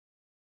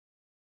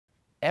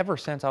Ever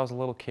since I was a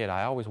little kid,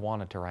 I always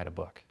wanted to write a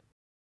book.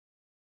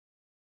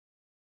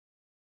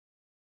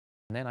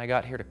 And then I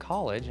got here to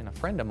college, and a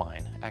friend of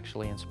mine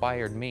actually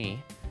inspired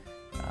me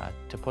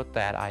to put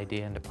that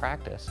idea into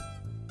practice.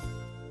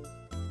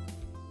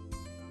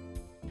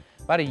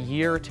 About a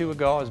year or two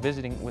ago, I was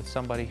visiting with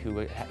somebody who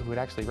had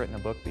actually written a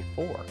book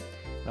before.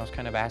 And I was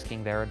kind of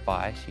asking their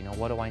advice,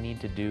 what do I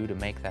need to do to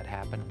make that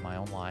happen in my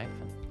own life?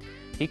 And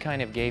he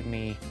kind of gave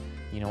me,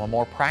 a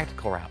more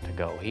practical route to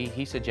go.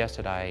 He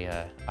suggested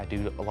I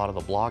do a lot of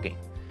the blogging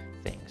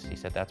things. He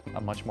said that's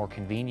a much more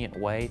convenient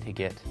way to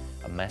get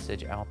a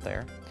message out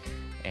there.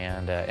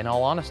 And in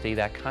all honesty,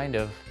 that kind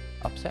of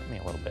upset me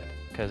a little bit,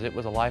 because it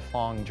was a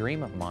lifelong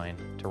dream of mine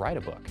to write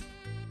a book.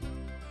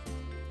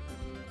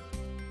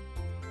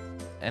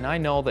 And I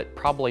know that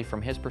probably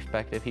from his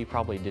perspective, he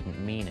probably didn't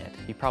mean it.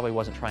 He probably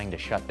wasn't trying to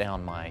shut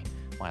down my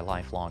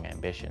lifelong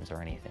ambitions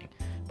or anything.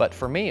 But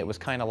for me, it was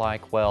kind of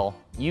like, well,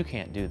 you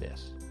can't do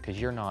this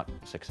because you're not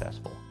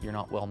successful. You're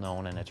not well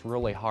known, and it's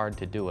really hard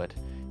to do it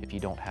if you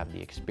don't have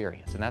the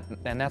experience.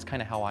 And that's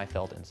kind of how I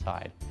felt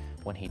inside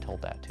when he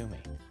told that to me.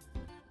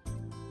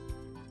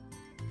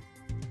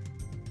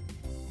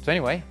 So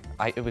anyway,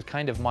 it was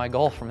kind of my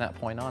goal from that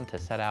point on to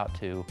set out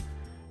to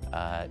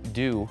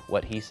do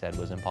what he said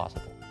was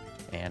impossible.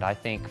 And I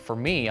think for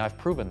me, I've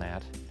proven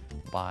that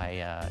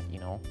by,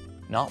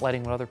 not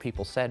letting what other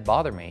people said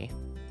bother me,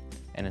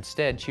 and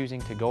instead choosing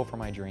to go for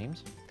my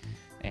dreams.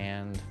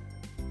 And,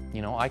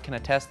 I can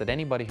attest that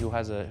anybody who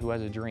has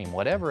a dream,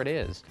 whatever it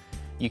is,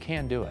 you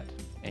can do it.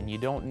 And you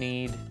don't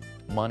need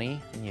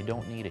money, and you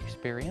don't need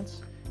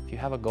experience. If you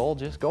have a goal,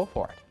 just go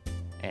for it.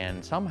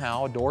 And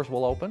somehow doors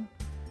will open,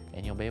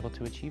 and you'll be able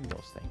to achieve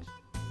those things.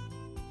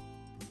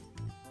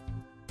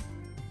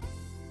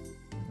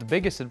 The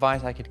biggest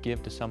advice I could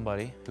give to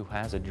somebody who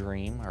has a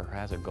dream or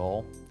has a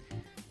goal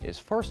is,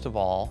 first of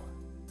all,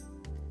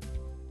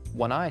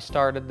 when I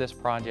started this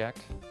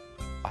project,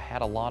 I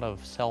had a lot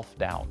of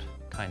self-doubt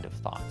kind of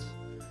thoughts.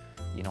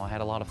 I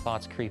had a lot of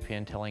thoughts creep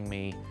in telling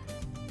me,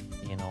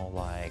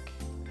 like,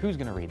 who's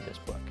going to read this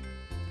book?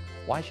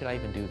 Why should I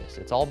even do this?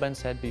 It's all been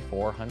said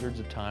before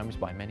hundreds of times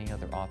by many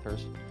other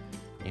authors.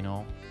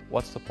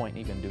 What's the point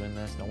in even doing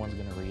this? No one's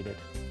going to read it.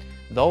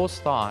 Those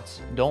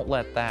thoughts, don't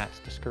let that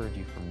discourage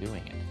you from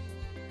doing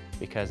it.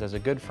 Because as a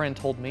good friend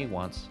told me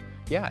once,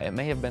 yeah, it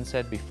may have been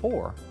said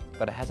before,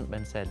 but it hasn't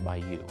been said by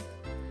you.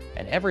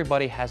 And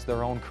everybody has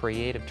their own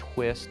creative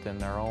twist and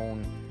their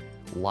own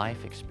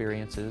life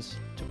experiences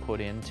to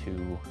put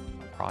into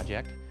a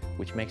project,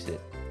 which makes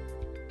it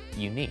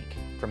unique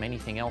from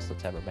anything else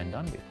that's ever been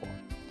done before.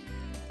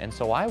 And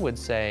so I would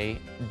say,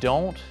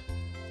 don't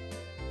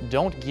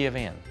give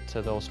in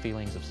to those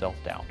feelings of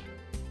self-doubt.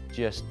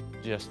 Just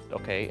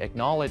okay,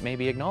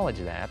 maybe acknowledge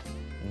that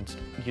and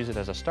use it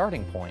as a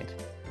starting point,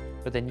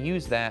 but then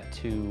use that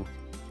to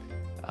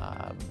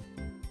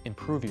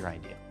improve your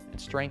idea and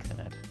strengthen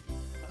it.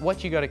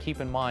 What you got to keep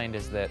in mind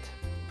is that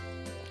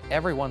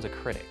everyone's a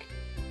critic.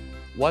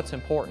 What's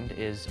important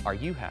is, are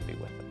you happy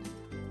with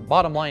it?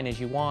 Bottom line is,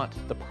 you want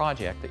the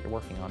project that you're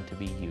working on to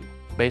be you.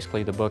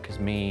 Basically, the book is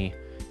me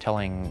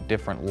telling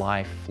different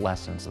life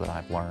lessons that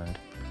I've learned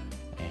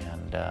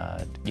and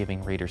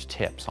giving readers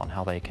tips on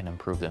how they can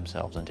improve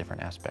themselves in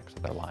different aspects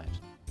of their lives.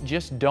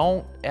 Just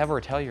don't ever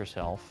tell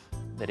yourself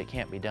that it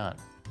can't be done,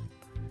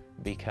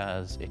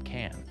 because it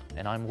can,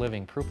 and I'm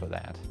living proof of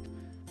that.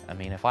 I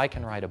mean, if I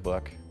can write a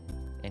book,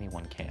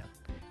 anyone can.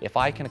 If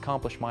I can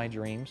accomplish my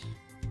dreams,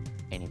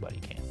 anybody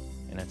can,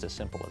 and it's as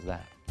simple as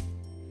that.